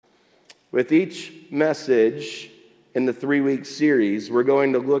With each message in the 3-week series, we're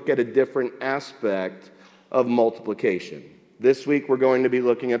going to look at a different aspect of multiplication. This week, we're going to be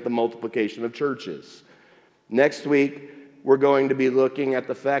looking at the multiplication of churches. Next week, we're going to be looking at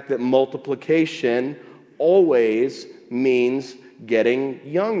the fact that multiplication always means getting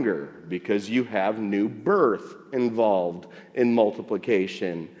younger because you have new birth involved in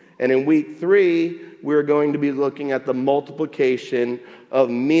multiplication. And in week 3, we're going to be looking at the multiplication of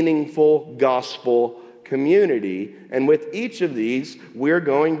meaningful gospel community. And with each of these, we're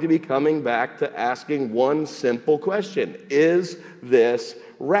going to be coming back to asking one simple question. Is this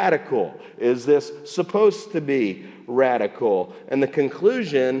radical? Is this supposed to be radical? And the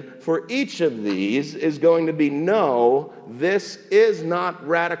conclusion for each of these is going to be no, this is not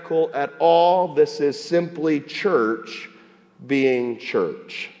radical at all. This is simply church being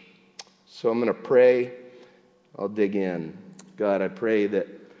church. So I'm going to pray. I'll dig in. God, I pray that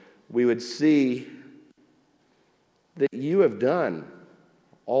we would see that you have done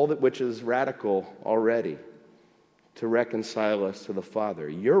all that which is radical already to reconcile us to the Father.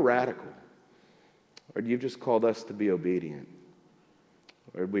 You're radical. Lord, you've just called us to be obedient.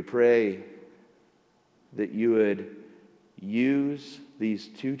 Lord, we pray that you would use these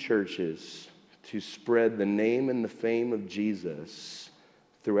 2 churches to spread the name and the fame of Jesus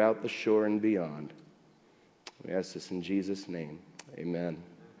throughout the shore and beyond. We ask this in Jesus' name. Amen.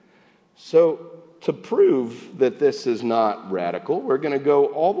 So, to prove that this is not radical, we're going to go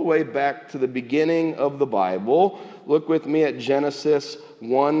all the way back to the beginning of the Bible. Look with me at Genesis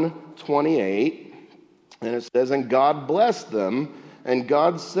 1:28. And it says, "And God blessed them, and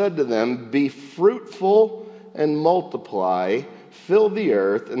God said to them, Be fruitful and multiply, fill the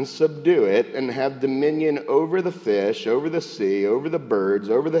earth and subdue it, and have dominion over the fish, over the sea, over the birds,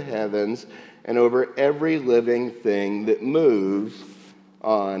 over the heavens, and over every living thing that moves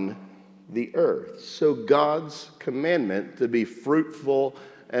on the earth." So God's commandment to be fruitful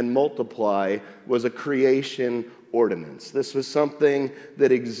and multiply was a creation ordinance. This was something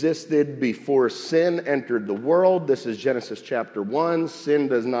that existed before sin entered the world. This is Genesis chapter 1. Sin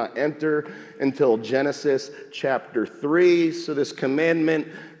does not enter until Genesis chapter 3. So this commandment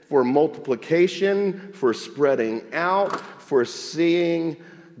for multiplication, for spreading out, for seeing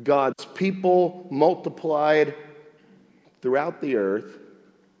God's people multiplied throughout the earth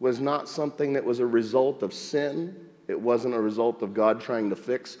was not something that was a result of sin. It wasn't a result of God trying to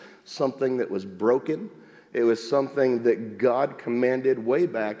fix something that was broken. It was something that God commanded way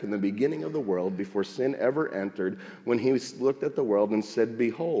back in the beginning of the world before sin ever entered, when he looked at the world and said,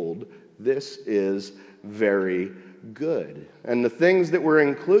 "Behold, this is very good." And the things that were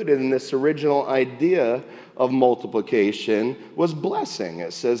included in this original idea of multiplication was blessing.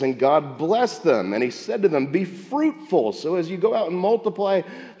 It says, "And God blessed them, and he said to them, Be fruitful." So as you go out and multiply,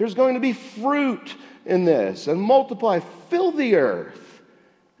 there's going to be fruit in this. And multiply, fill the earth.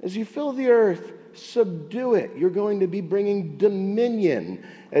 As you fill the earth, subdue it. You're going to be bringing dominion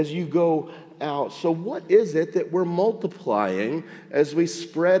as you go out. So what is it that we're multiplying as we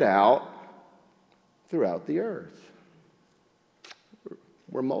spread out throughout the earth?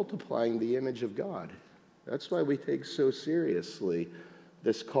 We're multiplying the image of God. That's why we take so seriously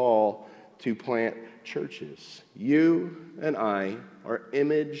this call to plant churches. You and I are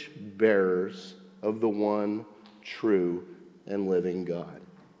image bearers of the one true and living God.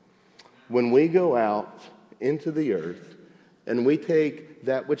 When we go out into the earth and we take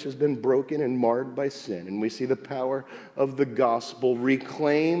that which has been broken and marred by sin, and we see the power of the gospel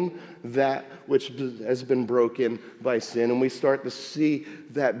reclaim that which has been broken by sin, and we start to see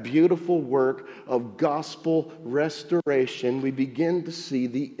that beautiful work of gospel restoration, we begin to see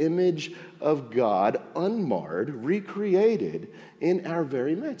the image of God unmarred, recreated in our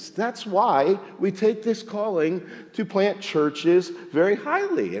very midst. That's why we take this calling to plant churches very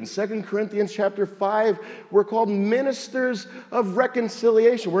highly. In 2 Corinthians chapter 5, we're called ministers of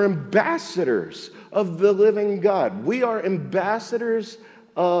reconciliation. We're ambassadors of the living God. We are ambassadors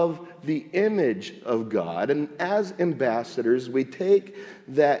of the image of God. And as ambassadors, we take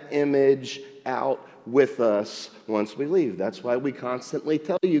that image out with us once we leave. That's why we constantly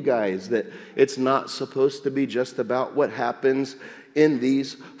tell you guys that it's not supposed to be just about what happens in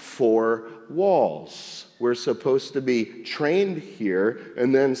these 4 walls. We're supposed to be trained here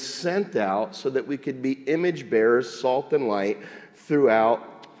and then sent out so that we could be image bearers, salt and light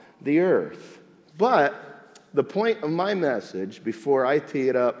throughout the earth. But the point of my message, before I tee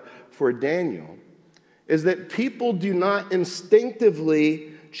it up for Daniel, is that people do not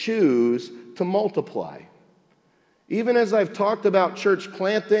instinctively choose to multiply. Even as I've talked about church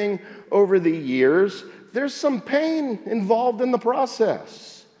planting over the years, there's some pain involved in the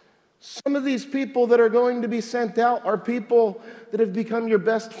process. Some of these people that are going to be sent out are people that have become your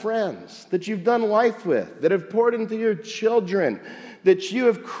best friends, that you've done life with, that have poured into your children, that you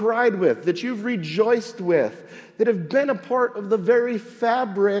have cried with, that you've rejoiced with, that have been a part of the very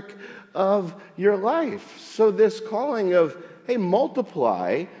fabric of your life. So this calling of, hey,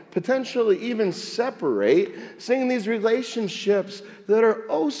 multiply, potentially even separate, seeing these relationships that are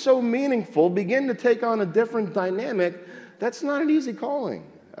oh so meaningful begin to take on a different dynamic, that's not an easy calling.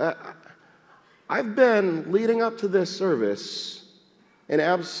 I've been leading up to this service an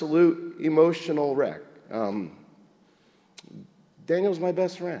absolute emotional wreck. Daniel's my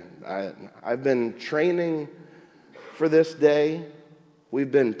best friend. I've been training for this day.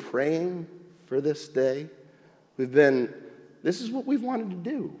 We've been praying for this day. This is what we've wanted to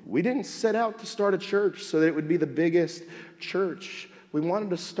do. We didn't set out to start a church so that it would be the biggest church. We wanted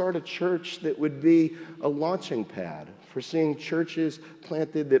to start a church that would be a launching pad for seeing churches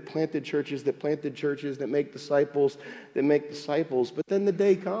that planted churches, that make disciples, But then the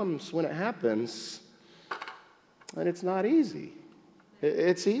day comes when it happens, and it's not easy.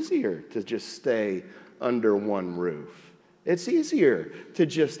 It's easier to just stay under one roof. It's easier to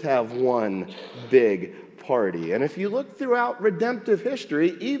just have one big party. And if you look throughout redemptive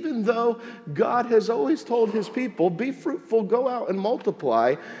history, even though God has always told his people, be fruitful, go out and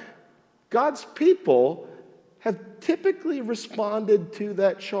multiply, God's people have typically responded to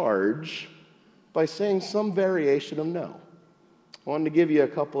that charge by saying some variation of no. I wanted to give you a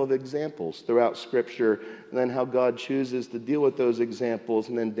couple of examples throughout Scripture, and then how God chooses to deal with those examples,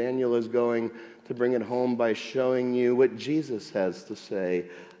 and then Daniel is going to bring it home by showing you what Jesus has to say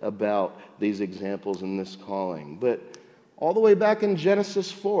about these examples and this calling. But all the way back in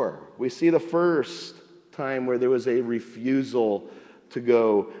Genesis 4, we see the first time where there was a refusal to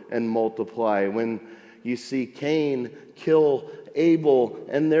go and multiply. When you see Cain kill Abel,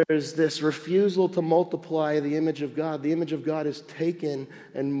 and there's this refusal to multiply the image of God. The image of God is taken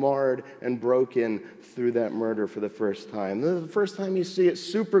and marred and broken through that murder for the first time. The first time you see it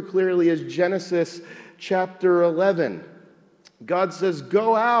super clearly is Genesis chapter 11. God says,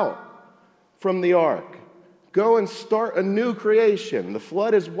 go out from the ark. Go and start a new creation. The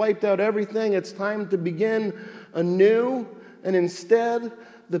flood has wiped out everything. It's time to begin anew. And instead,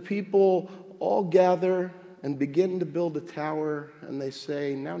 the people all gather and begin to build a tower, and they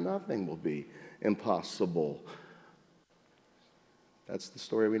say, now nothing will be impossible. That's the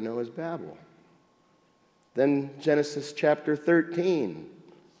story we know as Babel. Then Genesis chapter 13.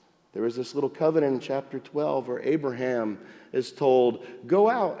 There was this little covenant in chapter 12 where Abraham is told, go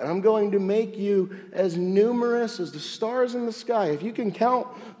out, and I'm going to make you as numerous as the stars in the sky. If you can count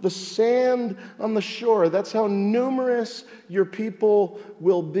the sand on the shore, that's how numerous your people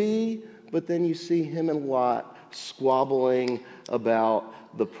will be. But then you see him and Lot squabbling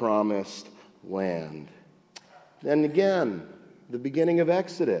about the promised land. And again, the beginning of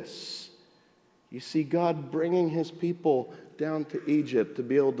Exodus, you see God bringing his people down to Egypt to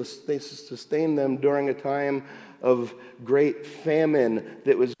be able to sustain them during a time of great famine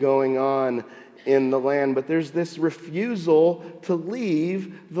that was going on in the land. But there's this refusal to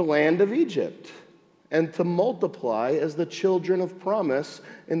leave the land of Egypt and to multiply as the children of promise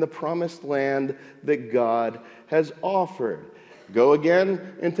in the promised land that God has offered. Go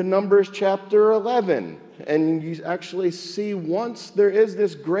again into Numbers chapter 11, and you actually see once there is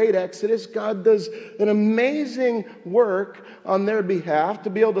this great exodus, God does an amazing work on their behalf to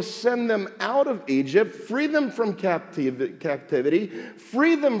be able to send them out of Egypt, free them from captivity,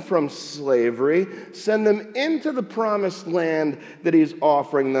 free them from slavery, send them into the promised land that he's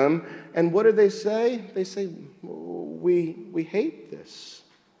offering them. And what do they say? They say, we hate this.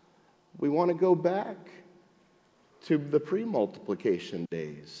 We want to go back to the pre-multiplication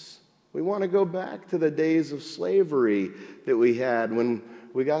days. We want to go back to the days of slavery that we had when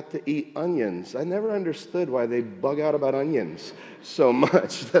we got to eat onions. I never understood why they bug out about onions so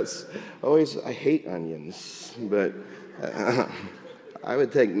much. I hate onions, but I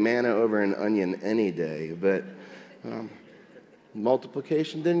would take manna over an onion any day. But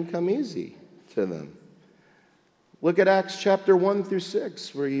multiplication didn't come easy to them. Look at Acts chapter 1 through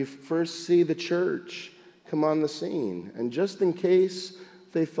 6, where you first see the church come on the scene. And just in case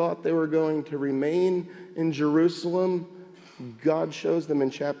they thought they were going to remain in Jerusalem, God shows them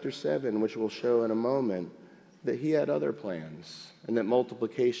in chapter 7, which we'll show in a moment, that he had other plans and that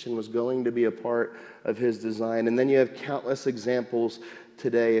multiplication was going to be a part of his design. And then you have countless examples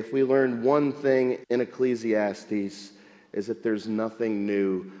today. If we learn one thing in Ecclesiastes, is that there's nothing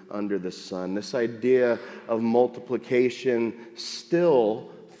new under the sun. This idea of multiplication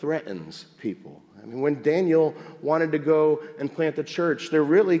still threatens people. I mean, when Daniel wanted to go and plant the church, there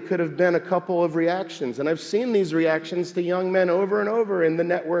really could have been a couple of reactions. And I've seen these reactions to young men over and over in the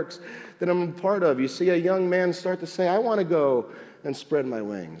networks that I'm a part of. You see a young man start to say, I want to go and spread my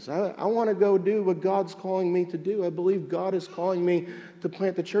wings. I want to go do what God's calling me to do. I believe God is calling me to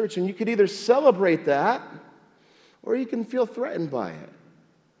plant the church. And you could either celebrate that, or you can feel threatened by it.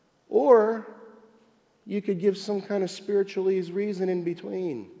 Or you could give some kind of spiritualese reason in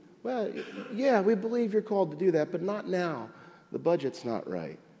between. Well, yeah, we believe you're called to do that, but not now. The budget's not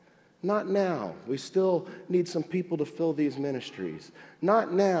right. Not now. We still need some people to fill these ministries.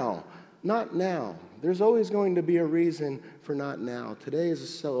 Not now. Not now. There's always going to be a reason for not now. Today is a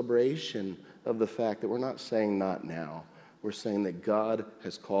celebration of the fact that we're not saying not now. We're saying that God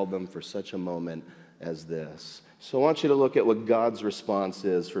has called them for such a moment as this. So I want you to look at what God's response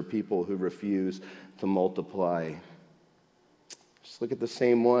is for people who refuse to multiply. Just look at the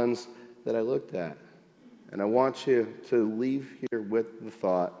same ones that I looked at. And I want you to leave here with the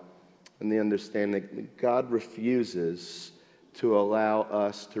thought and the understanding that God refuses to allow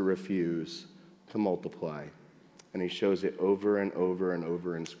us to refuse to multiply. And he shows it over and over and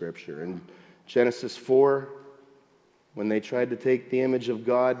over in Scripture. In Genesis 4, when they tried to take the image of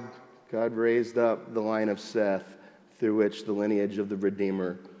God, God raised up the line of Seth through which the lineage of the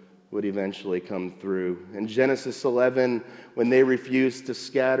Redeemer would eventually come through. In Genesis 11, when they refused to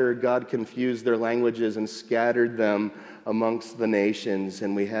scatter, God confused their languages and scattered them amongst the nations.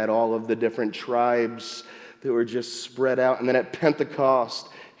 And we had all of the different tribes that were just spread out. And then at Pentecost,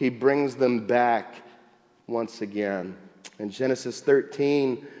 he brings them back once again. In Genesis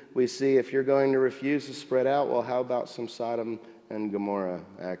 13, we see if you're going to refuse to spread out, well, how about some Sodom and Gomorrah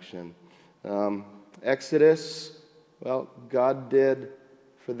action? Exodus, well, God did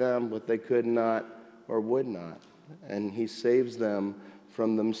for them what they could not or would not. And he saves them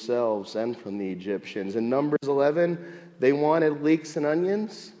from themselves and from the Egyptians. In Numbers 11, they wanted leeks and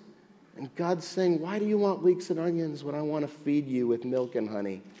onions. And God's saying, why do you want leeks and onions when I want to feed you with milk and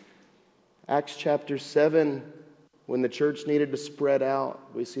honey? Acts chapter 7, when the church needed to spread out,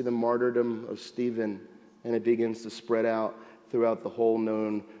 we see the martyrdom of Stephen, and it begins to spread out throughout the whole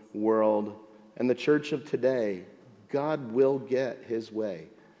known world. And the church of today, God will get his way.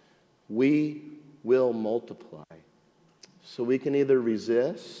 We will multiply. So we can either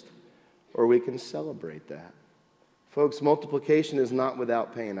resist or we can celebrate that. Folks, multiplication is not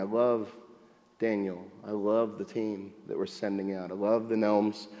without pain. I love Daniel. I love the team that we're sending out. I love the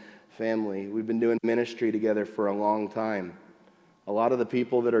Nelms family. We've been doing ministry together for a long time. A lot of the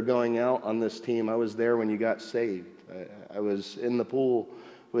people that are going out on this team, I was there when you got saved. I was in the pool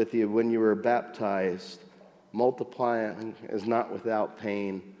with you when you were baptized. Multiplying is not without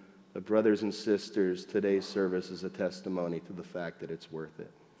pain. But brothers and sisters, today's service is a testimony to the fact that it's worth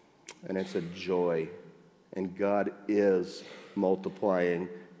it. And it's a joy. And God is multiplying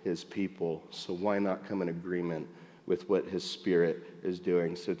his people. So why not come in agreement with what his Spirit is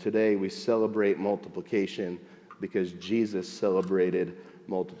doing? So today we celebrate multiplication because Jesus celebrated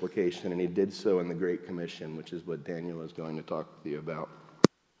multiplication. And he did so in the Great Commission, which is what Daniel is going to talk to you about.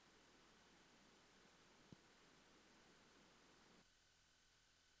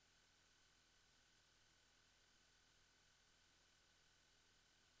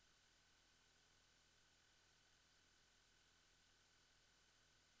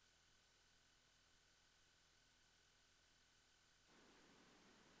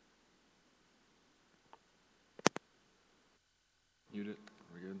 You did?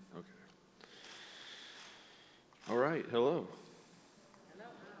 We're good? Okay. All right. Hello.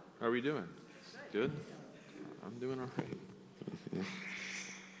 How are we doing? Good? I'm doing all right.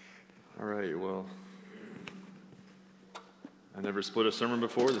 All right. Well, I never split a sermon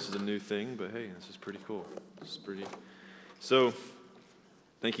before. This is a new thing, but hey, this is pretty cool. This is pretty. So,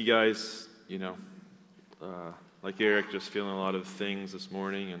 thank you guys. You know, like Eric, just feeling a lot of things this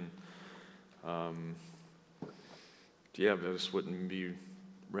morning, and yeah, but I just wouldn't be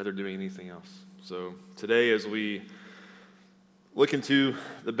rather doing anything else. So today, as we look into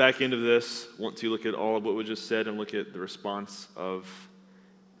the back end of this, want to look at all of what we just said and look at the response of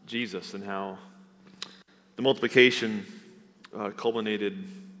Jesus and how the multiplication culminated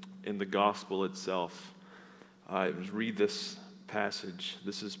in the gospel itself. Read this passage.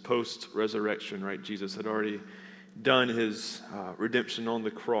 This is post-resurrection, right? Jesus had already done his redemption on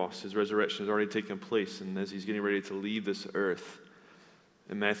the cross. His resurrection has already taken place, and as he's getting ready to leave this earth,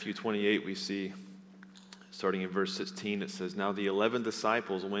 in Matthew 28 we see, starting in verse 16, it says, "Now the 11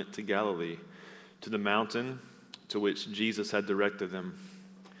 disciples went to Galilee, to the mountain to which Jesus had directed them.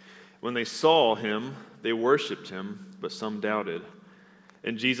 When they saw him, they worshipped him, but some doubted.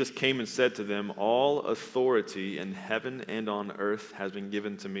 And Jesus came and said to them, "All authority in heaven and on earth has been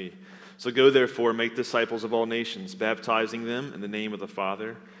given to me. So go therefore, make disciples of all nations, baptizing them in the name of the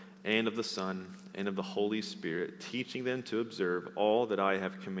Father and of the Son and of the Holy Spirit, teaching them to observe all that I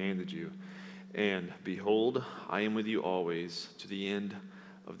have commanded you. And behold, I am with you always to the end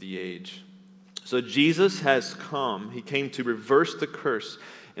of the age." So Jesus has come. He came to reverse the curse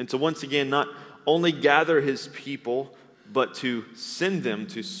and to once again not only gather his people, but to send them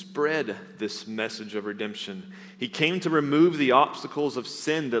to spread this message of redemption. He came to remove the obstacles of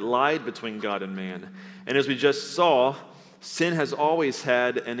sin that lied between God and man. And as we just saw, sin has always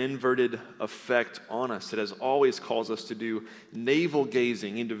had an inverted effect on us. It has always caused us to do navel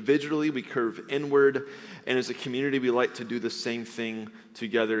gazing. Individually, we curve inward, and as a community, we like to do the same thing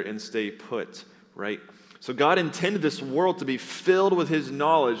together and stay put, right? So God intended this world to be filled with his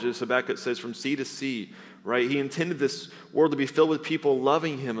knowledge, as Habakkuk says, from sea to sea, right? He intended this world to be filled with people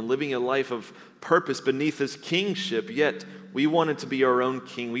loving him and living a life of purpose beneath his kingship, yet we wanted to be our own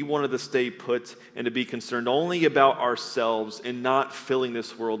king. We wanted to stay put and to be concerned only about ourselves and not filling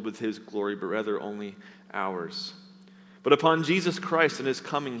this world with his glory, but rather only ours. But upon Jesus Christ and his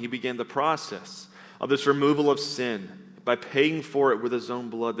coming, he began the process of this removal of sin by paying for it with his own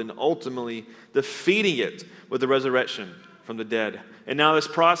blood, then ultimately defeating it with the resurrection from the dead. And now this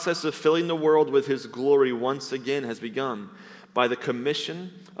process of filling the world with his glory once again has begun by the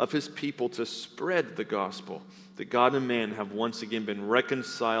commission of his people to spread the gospel that God and man have once again been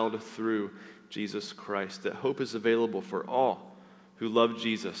reconciled through Jesus Christ, that hope is available for all who love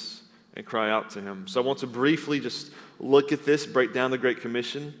Jesus and cry out to him. So I want to briefly just look at this, break down the Great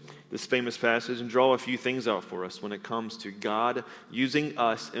Commission, this famous passage, and draw a few things out for us when it comes to God using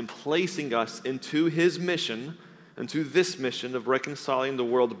us and placing us into his mission, into this mission of reconciling the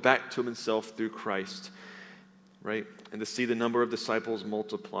world back to himself through Christ, right? And to see the number of disciples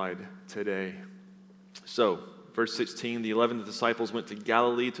multiplied today. So, verse 16, the 11 disciples went to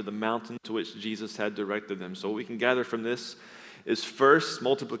Galilee, to the mountain to which Jesus had directed them. So what we can gather from this is, first,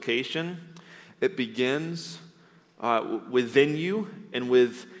 multiplication. It begins within you and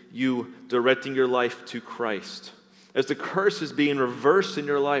with you directing your life to Christ. As the curse is being reversed in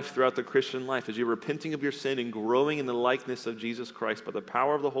your life throughout the Christian life, as you're repenting of your sin and growing in the likeness of Jesus Christ by the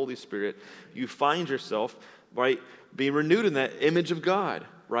power of the Holy Spirit, you find yourself, right, being renewed in that image of God,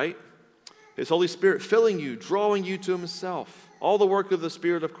 right? His Holy Spirit filling you, drawing you to himself. All the work of the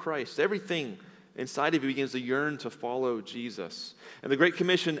Spirit of Christ, everything inside of you begins to yearn to follow Jesus. And the Great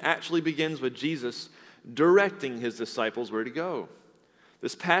Commission actually begins with Jesus directing his disciples where to go.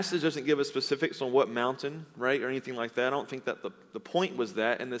 This passage doesn't give us specifics on what mountain, right, or anything like that. I don't think that the point was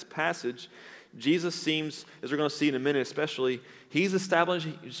that. In this passage, Jesus seems, as we're going to see in a minute especially, he's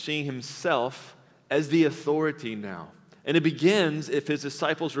establishing himself as the authority now. And it begins if his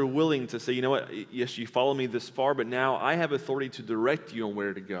disciples are willing to say, you know what, yes, you follow me this far, but now I have authority to direct you on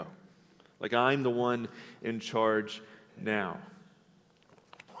where to go. Like I'm the one in charge now.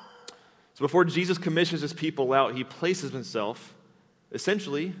 So before Jesus commissions his people out, he places himself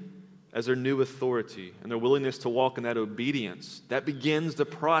essentially as their new authority and their willingness to walk in that obedience. That begins the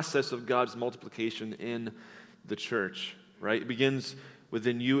process of God's multiplication in the church, right? It begins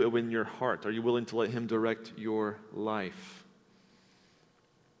within you and in your heart. Are you willing to let him direct your life?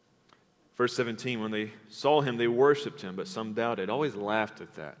 Verse 17, when they saw him, they worshiped him, but some doubted. Always laughed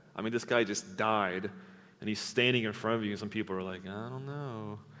at that. I mean, this guy just died, and he's standing in front of you, and some people are like, I don't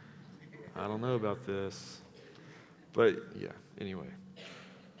know about this. But yeah, anyway.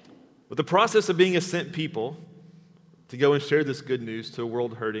 With the process of being a sent people to go and share this good news to a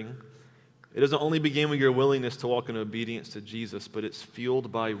world hurting, it doesn't only begin with your willingness to walk in obedience to Jesus, but it's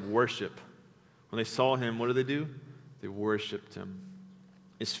fueled by worship. When they saw him, what did they do? They worshiped him.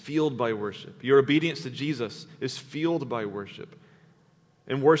 It's fueled by worship. Your obedience to Jesus is fueled by worship.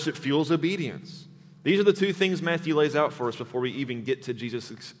 And worship fuels obedience. These are the two things Matthew lays out for us before we even get to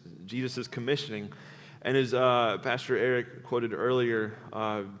Jesus' commissioning. And as Pastor Eric quoted earlier,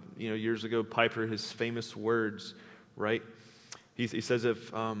 years ago, Piper, his famous words, right? He says,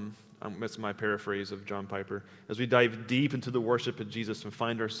 that's my paraphrase of John Piper, as we dive deep into the worship of Jesus and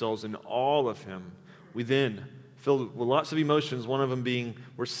find ourselves in all of him, we then, filled with lots of emotions, one of them being,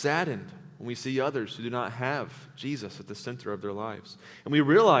 we're saddened when we see others who do not have Jesus at the center of their lives. And we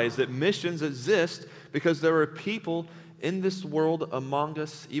realize that missions exist because there are people in this world among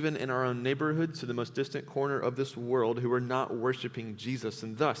us, even in our own neighborhoods, to the most distant corner of this world, who are not worshiping Jesus.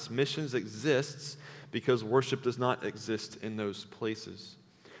 And thus, missions exists because worship does not exist in those places.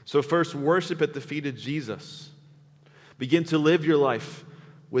 So first, worship at the feet of Jesus. Begin to live your life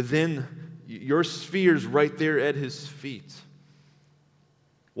within your spheres right there at his feet.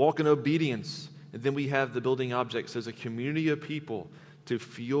 Walk in obedience. And then we have the building objects as a community of people to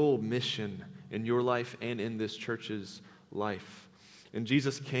fuel mission in your life and in this church's life. And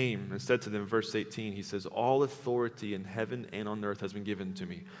Jesus came and said to them, verse 18, he says, all authority in heaven and on earth has been given to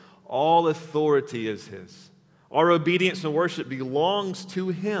me. All authority is his. Our obedience and worship belongs to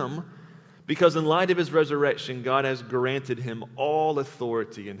him because in light of his resurrection, God has granted him all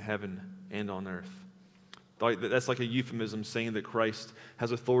authority in heaven and on earth. That's like a euphemism saying that Christ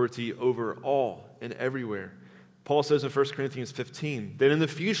has authority over all and everywhere. Paul says in 1 Corinthians 15 that in the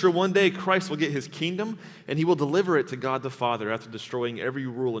future, one day, Christ will get his kingdom and he will deliver it to God the Father after destroying every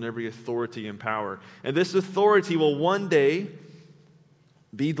rule and every authority and power. And this authority will one day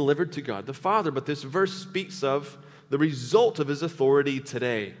be delivered to God the Father. But this verse speaks of the result of his authority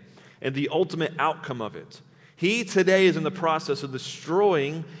today and the ultimate outcome of it. He today is in the process of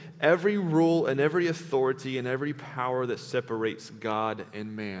destroying every rule and every authority and every power that separates God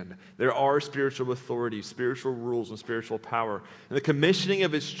and man. There are spiritual authorities, spiritual rules, and spiritual power. And the commissioning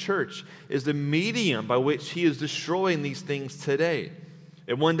of his church is the medium by which he is destroying these things today.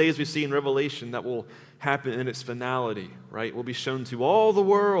 And one day, as we see in Revelation, that will happen in its finality, right? Will be shown to all the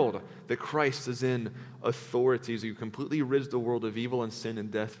world that Christ is in authority as he completely rids the world of evil and sin and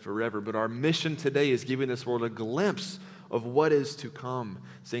death forever. But our mission today is giving this world a glimpse of what is to come,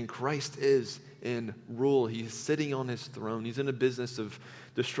 saying Christ is in rule. He's sitting on his throne. He's in the business of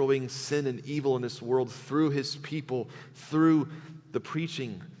destroying sin and evil in this world through his people, through the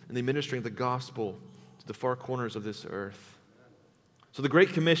preaching and the administering of the gospel to the far corners of this earth. So the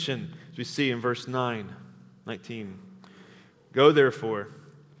Great Commission, as we see in verse 19, go therefore,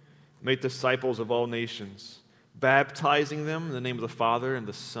 make disciples of all nations, baptizing them in the name of the Father and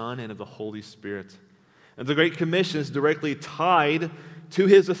the Son and of the Holy Spirit. And the Great Commission is directly tied to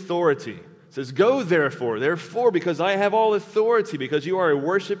his authority. It says, go therefore, because I have all authority, because you are a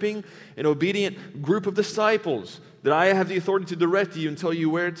worshiping and obedient group of disciples, that I have the authority to direct you and tell you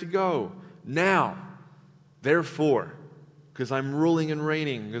where to go. Now, therefore, because I'm ruling and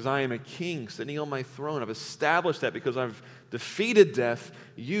reigning, because I am a king sitting on my throne. I've established that because I've defeated death.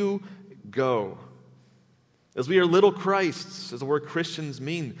 You go. As we are little Christs, as the word Christians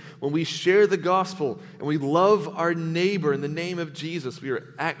mean, when we share the gospel and we love our neighbor in the name of Jesus, we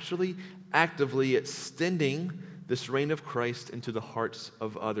are actually actively extending this reign of Christ into the hearts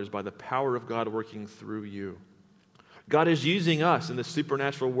of others by the power of God working through you. God is using us in the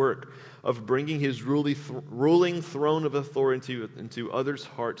supernatural work of bringing his ruling throne of authority into others'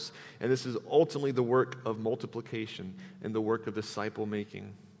 hearts, and this is ultimately the work of multiplication and the work of disciple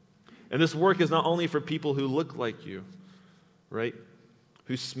making. And this work is not only for people who look like you, right?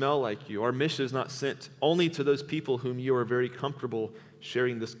 Who smell like you. Our mission is not sent only to those people whom you are very comfortable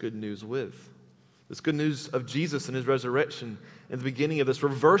sharing this good news with. This good news of Jesus and his resurrection and the beginning of this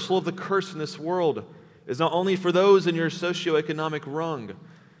reversal of the curse in this world is not only for those in your socioeconomic rung.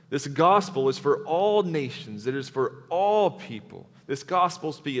 This gospel is for all nations. It is for all people. This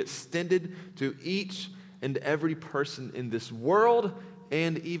gospel is to be extended to each and every person in this world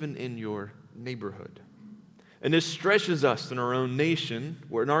and even in your neighborhood. And this stretches us in our own nation,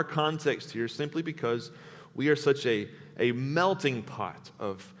 or in our context here, simply because we are such a melting pot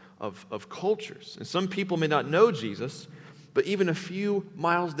of cultures. And some people may not know Jesus, but even a few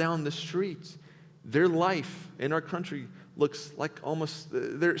miles down the street, their life in our country looks like almost,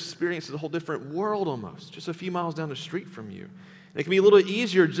 their experience is a whole different world almost, just a few miles down the street from you. And it can be a little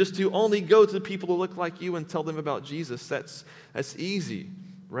easier just to only go to the people who look like you and tell them about Jesus. That's easy,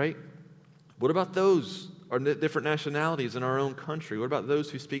 right? What about those are different nationalities in our own country? What about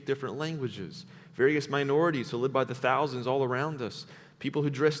those who speak different languages? Various minorities who live by the thousands all around us. People who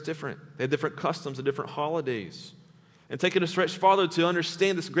dress different. They have different customs and different holidays. And take it a stretch farther to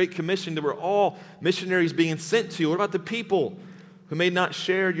understand this great commission that we're all missionaries being sent to. What about the people who may not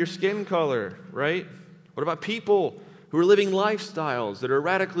share your skin color, right? What about people who are living lifestyles that are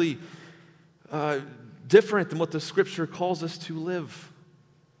radically different than what the Scripture calls us to live?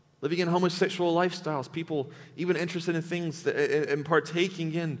 Living in homosexual lifestyles, people even interested in things and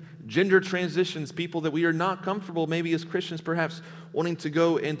partaking in gender transitions, people that we are not comfortable, maybe as Christians perhaps wanting to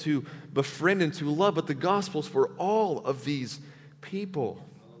go and to befriend and to love, but the gospel's for all of these people.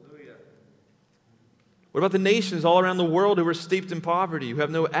 Hallelujah. What about the nations all around the world who are steeped in poverty, who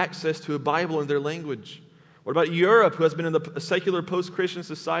have no access to a Bible in their language? What about Europe, who has been in the secular post-Christian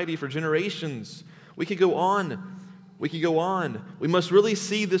society for generations? We could go on. We must really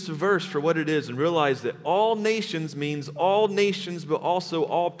see this verse for what it is and realize that all nations means all nations, but also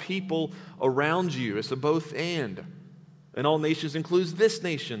all people around you. It's a both and. And all nations includes this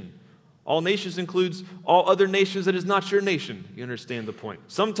nation. All nations includes all other nations that is not your nation. You understand the point.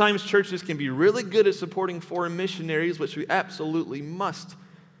 Sometimes churches can be really good at supporting foreign missionaries, which we absolutely must,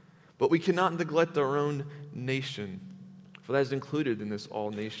 but we cannot neglect our own nation, for that is included in this all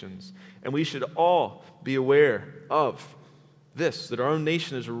nations. And we should all be aware of this, that our own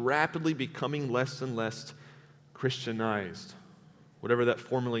nation is rapidly becoming less and less Christianized, whatever that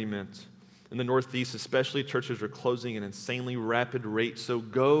formerly meant. In the Northeast especially, churches are closing at an insanely rapid rate. So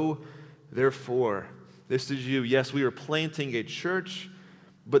go, therefore. This is you. Yes, we are planting a church,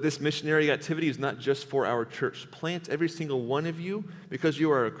 but this missionary activity is not just for our church plant. Every single one of you, because you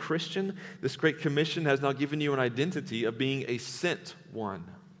are a Christian, this Great Commission has now given you an identity of being a sent one.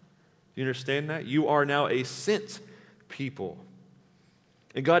 Do you understand that? You are now a sent people.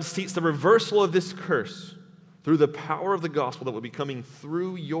 And God seeks the reversal of this curse through the power of the gospel that will be coming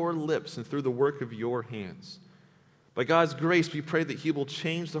through your lips and through the work of your hands. By God's grace, we pray that He will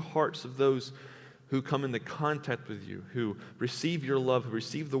change the hearts of those who come into contact with you, who receive your love, who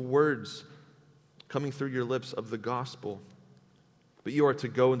receive the words coming through your lips of the gospel. But you are to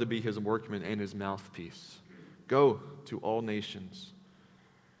go and to be His workman and His mouthpiece. Go to all nations.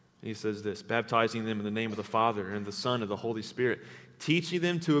 And He says this, baptizing them in the name of the Father and the Son and the Holy Spirit, teaching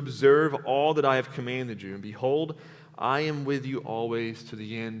them to observe all that I have commanded you. And behold, I am with you always to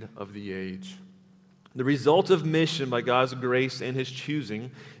the end of the age. The result of mission by God's grace and His choosing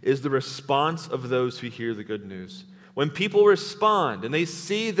is the response of those who hear the good news. When people respond and they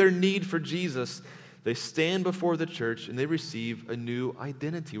see their need for Jesus, they stand before the church and they receive a new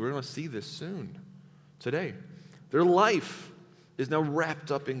identity. We're going to see this soon, today. Their life is now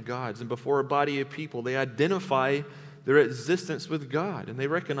wrapped up in God's, and before a body of people, they identify their existence with God, and they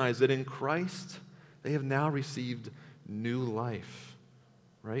recognize that in Christ, they have now received new life,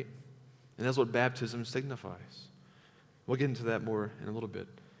 right? And that's what baptism signifies. We'll get into that more in a little bit.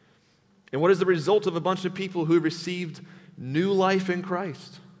 And what is the result of a bunch of people who received new life in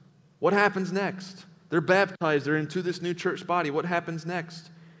Christ? What happens next? They're baptized, they're into this new church body. What happens next?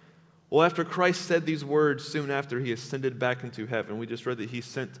 Well, after Christ said these words soon after He ascended back into heaven, we just read that He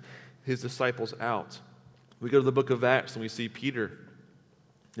sent His disciples out. We go to the book of Acts and we see Peter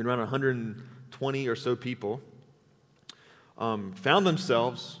and around 120 or so people found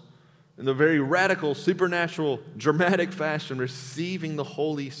themselves in the very radical, supernatural, dramatic fashion receiving the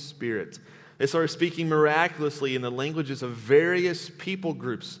Holy Spirit. They started speaking miraculously in the languages of various people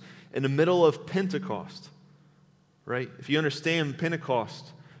groups in the middle of Pentecost, right? If you understand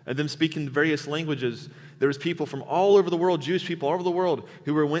Pentecost and them speaking various languages, there was people from all over the world, Jewish people all over the world,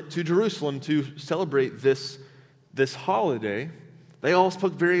 who went to Jerusalem to celebrate this holiday. They all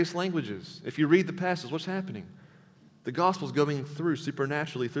spoke various languages. If you read the passage, what's happening? The gospel's going through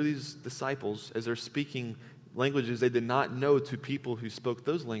supernaturally through these disciples as they're speaking languages they did not know to people who spoke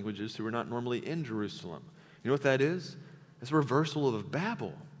those languages who were not normally in Jerusalem. You know what that is? It's a reversal of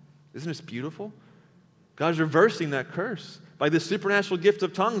Babel. Isn't this beautiful? God's reversing that curse by this supernatural gift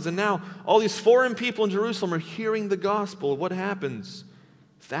of tongues. And now all these foreign people in Jerusalem are hearing the gospel. What happens?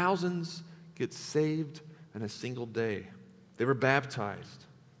 Thousands get saved in a single day. They were baptized.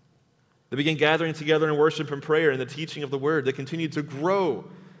 They began gathering together in worship and prayer and the teaching of the word. They continued to grow.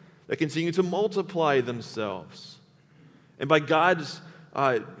 They continued to multiply themselves. And by God's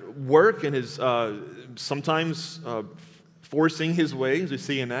work and His sometimes forcing His way, as we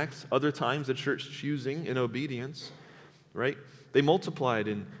see in Acts, other times the church choosing in obedience, right? They multiplied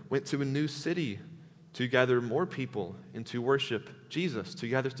and went to a new city to gather more people and to worship Jesus, to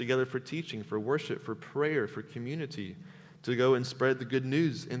gather together for teaching, for worship, for prayer, for community, to go and spread the good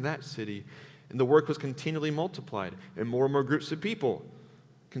news in that city. And the work was continually multiplied, and more groups of people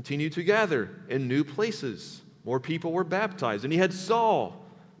continued to gather in new places. More people were baptized. And you had Saul,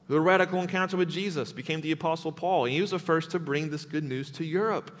 who had a radical encounter with Jesus, became the Apostle Paul, and he was the first to bring this good news to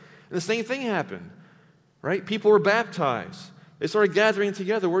Europe. And the same thing happened, right? People were baptized. They started gathering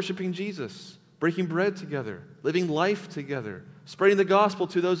together, worshiping Jesus, breaking bread together, living life together, spreading the gospel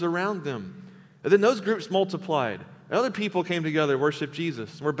to those around them. And then those groups multiplied. And other people came together, worshiped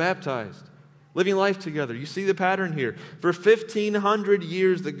Jesus, and were baptized, living life together. You see the pattern here. For 1,500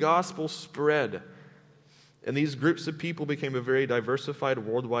 years, the gospel spread. And these groups of people became a very diversified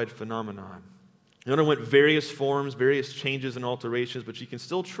worldwide phenomenon. It underwent various forms, various changes and alterations, but you can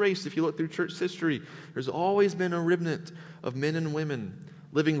still trace, if you look through church history, there's always been a remnant of men and women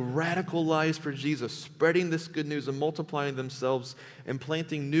living radical lives for Jesus, spreading this good news and multiplying themselves and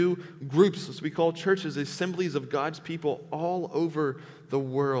planting new groups, as we call churches, assemblies of God's people all over the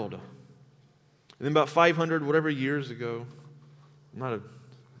world. And then about 500, whatever years ago,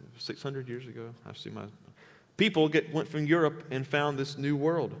 600 years ago, I see my people went from Europe and found this new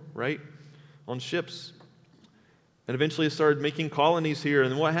world, right, on ships. And eventually it started making colonies here.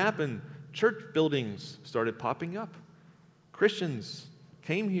 And then what happened? Church buildings started popping up. Christians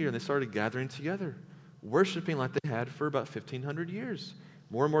came here and they started gathering together, worshiping like they had for about 1,500 years.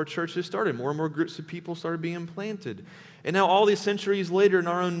 More and more churches started. More and more groups of people started being planted. And now all these centuries later in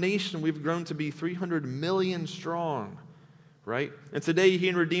our own nation, we've grown to be 300 million strong, right? And today here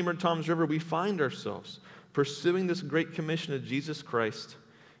in Redeemer Toms River, we find ourselves pursuing this great commission of Jesus Christ,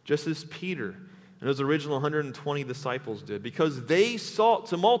 just as Peter and those original 120 disciples did, because they sought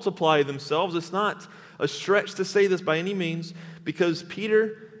to multiply themselves. It's not a stretch to say this by any means, because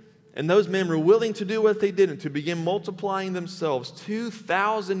Peter and those men were willing to do what they did and to begin multiplying themselves.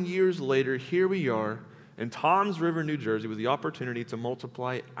 2,000 years later, here we are in Toms River, New Jersey, with the opportunity to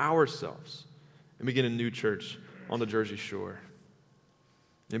multiply ourselves and begin a new church on the Jersey Shore.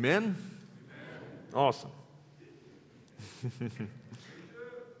 Amen? Amen. Awesome.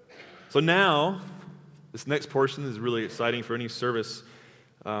 So now, this next portion is really exciting for any service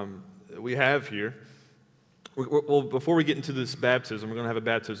we have here. Well, before we get into this baptism, we're going to have a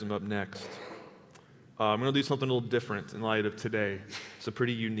baptism up next. I'm going to do something a little different in light of today. It's a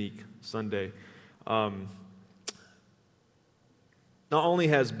pretty unique Sunday. Not only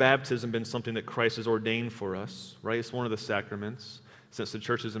has baptism been something that Christ has ordained for us, right? It's one of the sacraments since the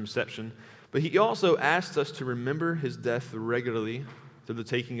church's inception. But he also asked us to remember his death regularly through the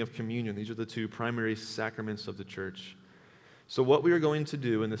taking of communion. These are the two primary sacraments of the church. So what we are going to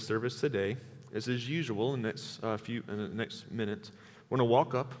do in this service today is, as usual, in the next minute, we're going to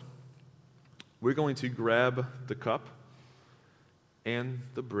walk up. We're going to grab the cup and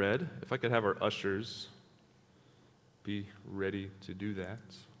the bread. If I could have our ushers be ready to do that.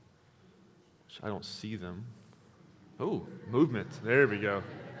 I don't see them. Oh, movement. There we go.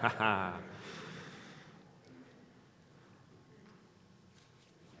 Ha ha.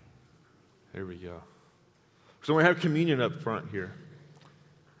 There we go. So we have communion up front here.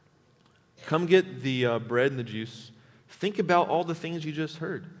 Come get the bread and the juice. Think about all the things you just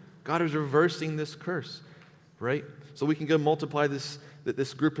heard. God is reversing this curse, right? So we can go multiply this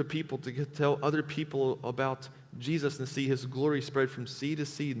group of people to tell other people about Jesus and see his glory spread from sea to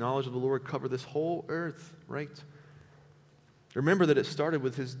sea. Knowledge of the Lord cover this whole earth, right? Remember that it started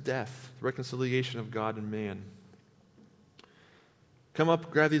with his death, the reconciliation of God and man. Come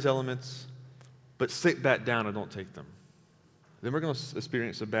up, grab these elements, but sit back down and don't take them. Then we're going to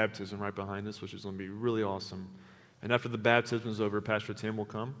experience a baptism right behind us, which is going to be really awesome. And after the baptism is over, Pastor Tim will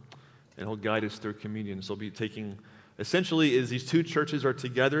come, and he'll guide us through communion. So he'll be taking, essentially, as these two churches are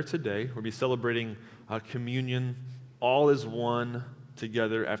together today, we'll be celebrating communion all as one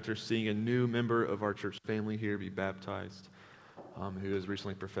together after seeing a new member of our church family here be baptized, who has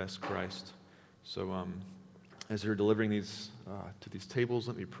recently professed Christ. So as they're delivering these to these tables,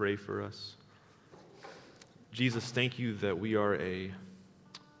 let me pray for us. Jesus, thank you that we are a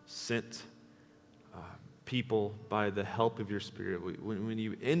sent people by the help of your Spirit. When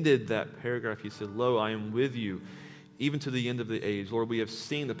you ended that paragraph, you said, "Lo, I am with you, even to the end of the age." Lord, we have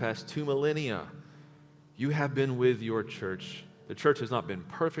seen the past 2 millennia. You have been with your church. The church has not been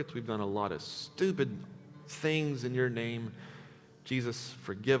perfect. We've done a lot of stupid things in your name. Jesus,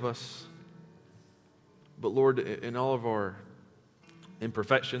 forgive us. But Lord, in all of our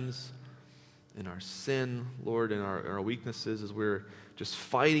imperfections, in our sin, Lord, in our weaknesses, as we're just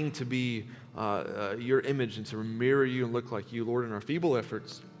fighting to be your image and to mirror you and look like you, Lord, in our feeble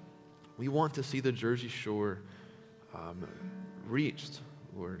efforts, we want to see the Jersey Shore reached,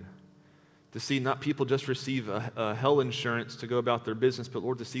 Lord. To see not people just receive a hell insurance to go about their business, but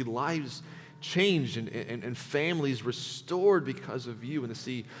Lord, to see lives changed and families restored because of you, and to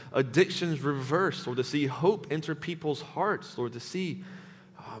see addictions reversed, Lord, to see hope enter people's hearts, Lord, to see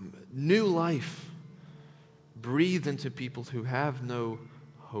new life breathed into people who have no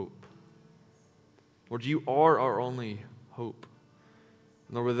hope. Lord, you are our only hope.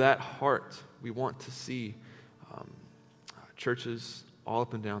 And Lord, with that heart, we want to see churches all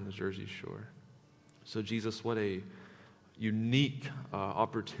up and down the Jersey Shore. So Jesus, what a unique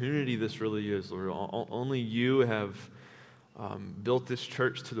opportunity this really is, Lord. Only you have built this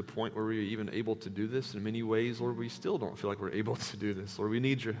church to the point where we're even able to do this. In many ways, Lord, we still don't feel like we're able to do this. Lord, we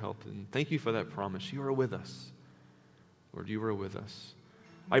need your help. And thank you for that promise. You are with us. Lord, you are with us.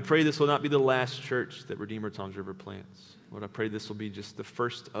 I pray this will not be the last church that Redeemer Toms River plants. Lord, I pray this will be just the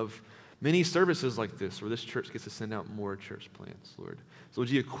first of many services like this where this church gets to send out more church plants, Lord. So would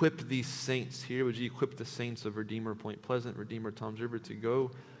you equip these saints here? Would you equip the saints of Redeemer Point Pleasant, Redeemer Toms River to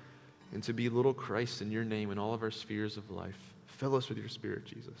go and to be little Christ in your name in all of our spheres of life? Fill us with your Spirit,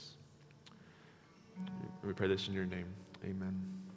 Jesus. We pray this in your name. Amen.